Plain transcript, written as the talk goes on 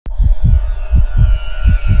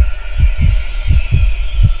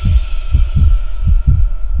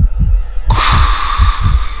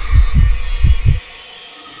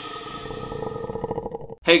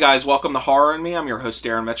Hey guys, welcome to Horror and Me. I'm your host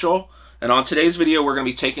Darren Mitchell, and on today's video we're going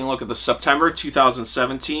to be taking a look at the September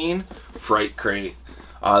 2017 Fright Crate.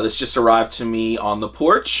 This just arrived to me on the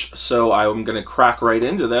porch, so I'm going to crack right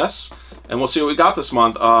into this, and we'll see what we got this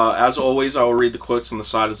month. As always, I will read the quotes on the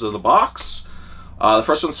sides of the box. The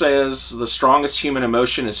first one says, "The strongest human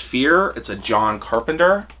emotion is fear." It's a John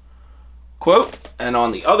Carpenter quote. And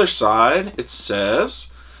on the other side, it says,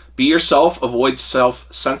 "Be yourself, avoid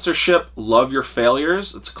self-censorship, love your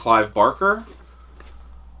failures." It's a Clive Barker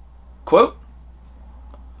quote.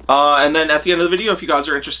 And then at the end of the video, if you guys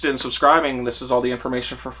are interested in subscribing, this is all the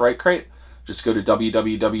information for Fright Crate. Just go to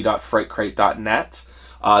www.frightcrate.net.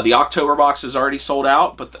 The October box is already sold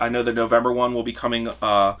out, but I know the November one will be coming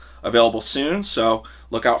available soon, so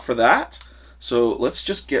look out for that. So let's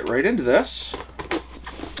just get right into this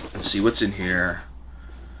and see what's in here.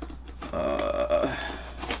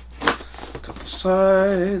 Got the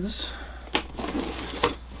sides.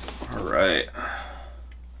 Alright.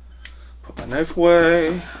 Put my knife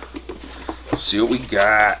away. Let's see what we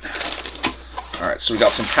got. Alright, so we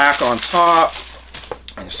got some pack on top.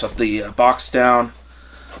 I just set the box down.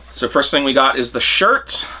 So first thing we got is the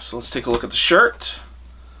shirt. So let's take a look at the shirt.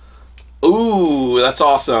 Ooh, that's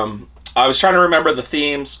awesome. I was trying to remember the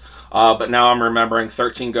themes, but now I'm remembering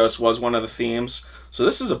 13 Ghosts was one of the themes. So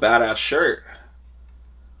this is a badass shirt.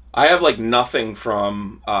 I have like nothing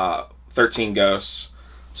from 13 Ghosts.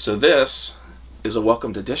 So this is a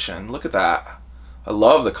welcomed edition. Look at that. I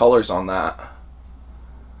love the colors on that.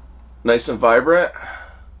 Nice and vibrant.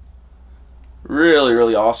 Really,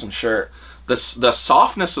 really awesome shirt. The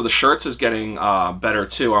softness of the shirts is getting better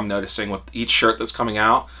too. I'm noticing with each shirt that's coming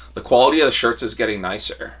out, the quality of the shirts is getting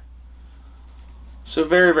nicer. So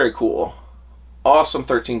very, very cool. Awesome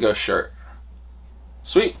 13 Ghost shirt.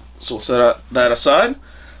 Sweet. So we'll set that aside.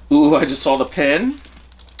 Ooh, I just saw the pin.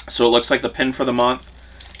 So it looks like the pin for the month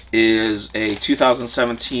is a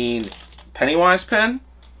 2017 Pennywise pin.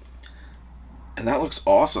 And that looks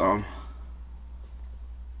awesome.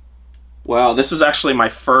 Wow, this is actually my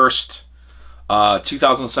first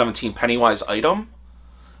 2017 Pennywise item.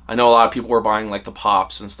 I know a lot of people were buying like the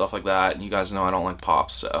pops and stuff like that, and you guys know I don't like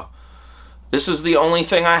pops, so this is the only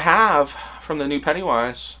thing I have from the new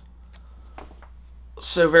Pennywise.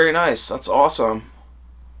 So very nice. That's awesome.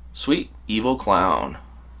 Sweet. Evil Clown.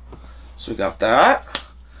 So we got that.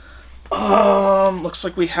 Looks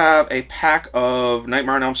like we have a pack of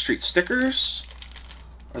Nightmare on Elm Street stickers.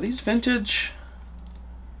 Are these vintage?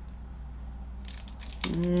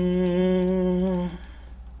 It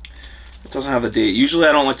doesn't have the date. Usually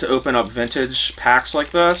I don't like to open up vintage packs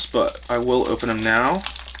like this, but I will open them now.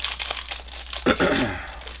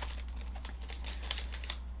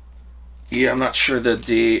 Yeah, I'm not sure the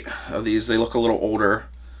date of these. They look a little older.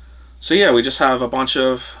 So yeah, we just have a bunch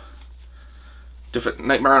of different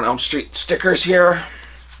Nightmare on Elm Street stickers here.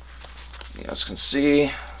 You guys can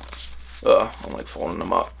see. I'm like folding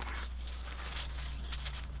them up.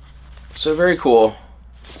 So very cool.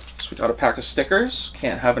 So we got a pack of stickers.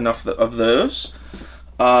 Can't have enough of those.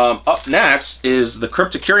 Up next is the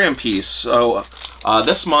Cryptocurium piece. So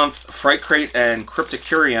this month, Fright Crate and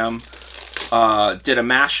Cryptocurium did a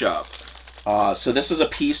mashup. So this is a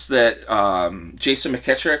piece that Jason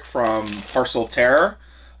McKittrick from Parcel of Terror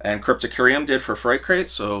and Cryptocurium did for Fright Crate.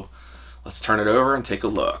 So let's turn it over and take a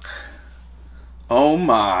look. Oh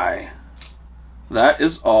my. That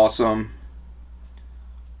is awesome.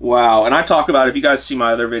 Wow, and I talk about, if you guys see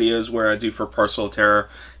my other videos where I do for Parcel of Terror,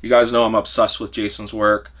 you guys know I'm obsessed with Jason's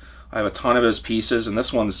work. I have a ton of his pieces, and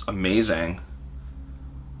this one's amazing.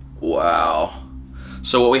 Wow.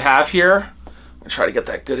 So what we have here, I'm going to try to get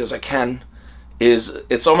that good as I can, is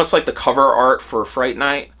it's almost like the cover art for Fright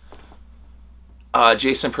Night.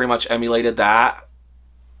 Jason pretty much emulated that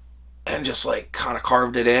and just like kind of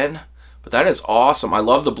carved it in. But that is awesome. I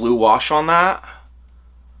love the blue wash on that.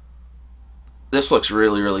 This looks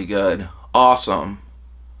really, really good. Awesome.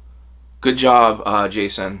 Good job,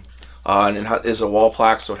 Jason. And it is a wall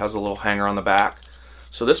plaque, so it has a little hanger on the back.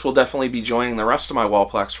 So this will definitely be joining the rest of my wall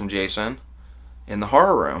plaques from Jason in the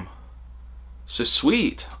horror room. So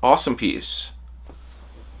sweet. Awesome piece.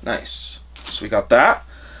 Nice. So we got that.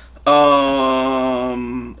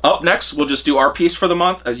 Up next, we'll just do our piece for the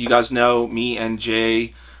month. As you guys know, me and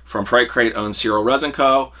Jay from Fright Crate own Cyril Resin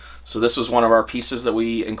Co. So this was one of our pieces that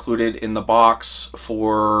we included in the box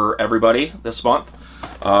for everybody this month.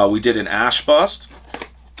 We did an ash bust.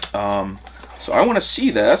 So I want to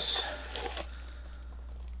see this.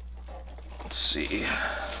 Let's see.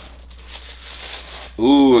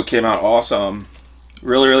 Ooh, it came out awesome.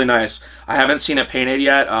 Really, really nice. I haven't seen it painted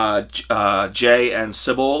yet. Jay and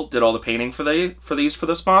Sybil did all the painting for these for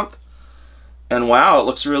this month. And wow, it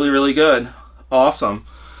looks really, really good. Awesome.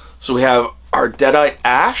 So we have our Deadite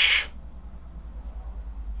Ash.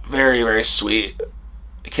 Very, very sweet.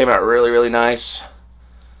 It came out really, really nice.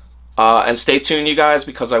 And stay tuned, you guys,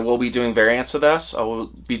 because I will be doing variants of this. I will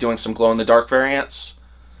be doing some glow-in-the-dark variants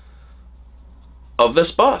of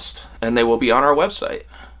this bust, and they will be on our website.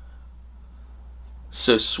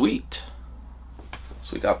 So sweet.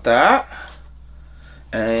 So we got that.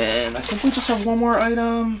 And I think we just have one more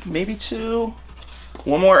item, maybe two.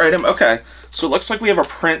 One more item. Okay, so it looks like we have a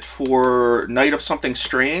print for Night of Something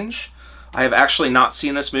Strange. I have actually not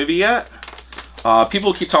seen this movie yet.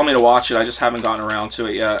 People keep telling me to watch it. I just haven't gotten around to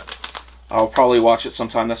it yet. I'll probably watch it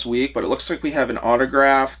sometime this week, but it looks like we have an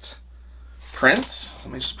autographed print.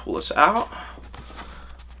 Let me just pull this out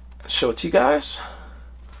and show it to you guys.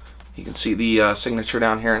 You can see the signature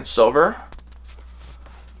down here in silver.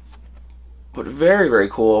 But very, very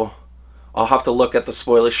cool. I'll have to look at the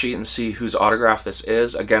spoiler sheet and see whose autograph this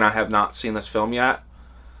is. Again, I have not seen this film yet,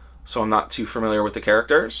 so I'm not too familiar with the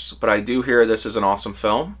characters, but I do hear this is an awesome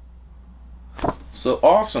film. So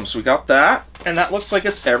awesome. So we got that, and that looks like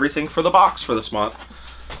it's everything for the box for this month.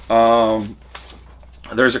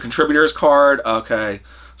 There's a contributors card. Okay,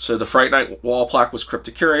 so the Fright Night wall plaque was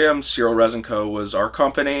Crypticurium. Cyril Resin Co. was our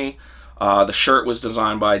company. The shirt was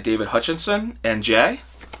designed by David Hutchinson and Jay.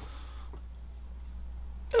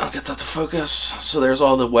 I'll get that to focus. So there's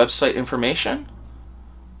all the website information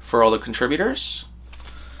for all the contributors.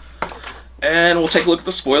 And we'll take a look at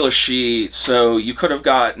the spoiler sheet. So you could have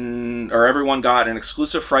gotten, or everyone got, an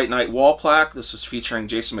exclusive Fright Night wall plaque. This is featuring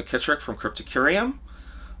Jason McKittrick from Crypticurium.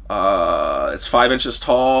 It's 5 inches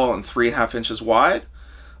tall and 3.5 inches wide.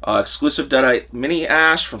 Exclusive Deadite Mini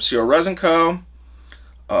Ash from Cyril Resin Co.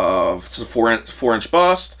 It's a 4-inch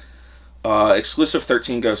bust. Exclusive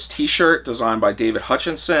 13 Ghosts t-shirt designed by David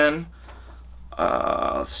Hutchinson.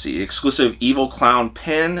 Let's see, exclusive Evil Clown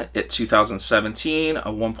pin at 2017, a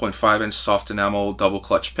 1.5-inch soft enamel double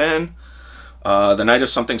clutch pin. The Night of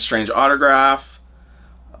Something Strange autograph.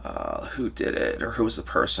 Who did it, or who was the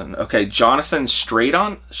person? Okay, Jonathan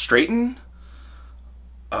Straighton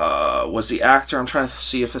was the actor. I'm trying to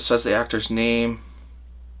see if it says the actor's name.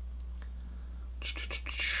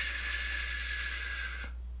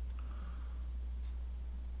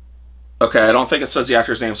 Okay, I don't think it says the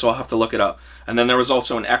actor's name, so I'll have to look it up. And then there was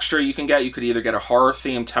also an extra you can get. You could either get a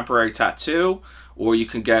horror-themed temporary tattoo, or you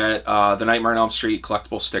can get the Nightmare on Elm Street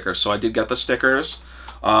collectible stickers. So I did get the stickers.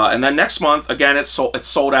 And then next month, again, it's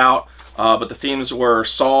sold out, but the themes were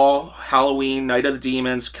Saw, Halloween, Night of the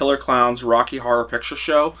Demons, Killer Clowns, Rocky Horror Picture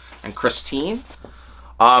Show, and Christine.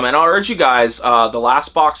 And I'll urge you guys, the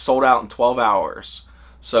last box sold out in 12 hours.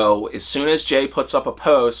 So as soon as Jay puts up a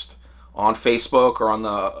post on Facebook or on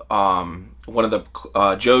the one of the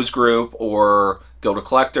Joe's group or Guild of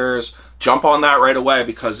Collectors, jump on that right away,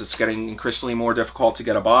 because it's getting increasingly more difficult to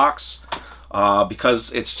get a box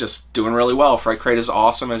because it's just doing really well. Fright Crate is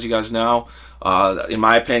awesome, as you guys know. In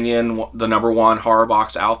my opinion, the #1 horror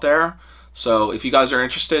box out there. So if you guys are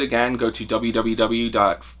interested, again, go to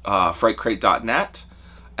www.frightcrate.net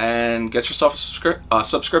and get yourself a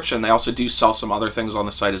subscription. They also do sell some other things on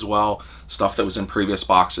the site as well, stuff that was in previous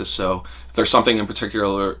boxes. So if there's something in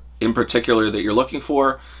particular that you're looking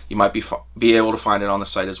for, you might be able to find it on the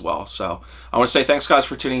site as well. So I want to say thanks, guys,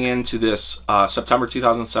 for tuning in to this September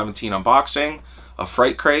 2017 unboxing of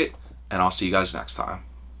Fright Crate, and I'll see you guys next time.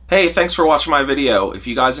 Hey, thanks for watching my video. If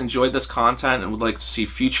you guys enjoyed this content and would like to see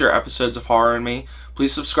future episodes of Horror in Me,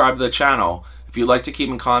 please subscribe to the channel. If you'd like to keep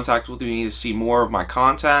in contact with me to see more of my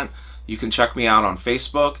content, you can check me out on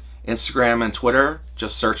Facebook, Instagram, and Twitter.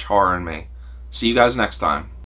 Just search Horror in Me. See you guys next time.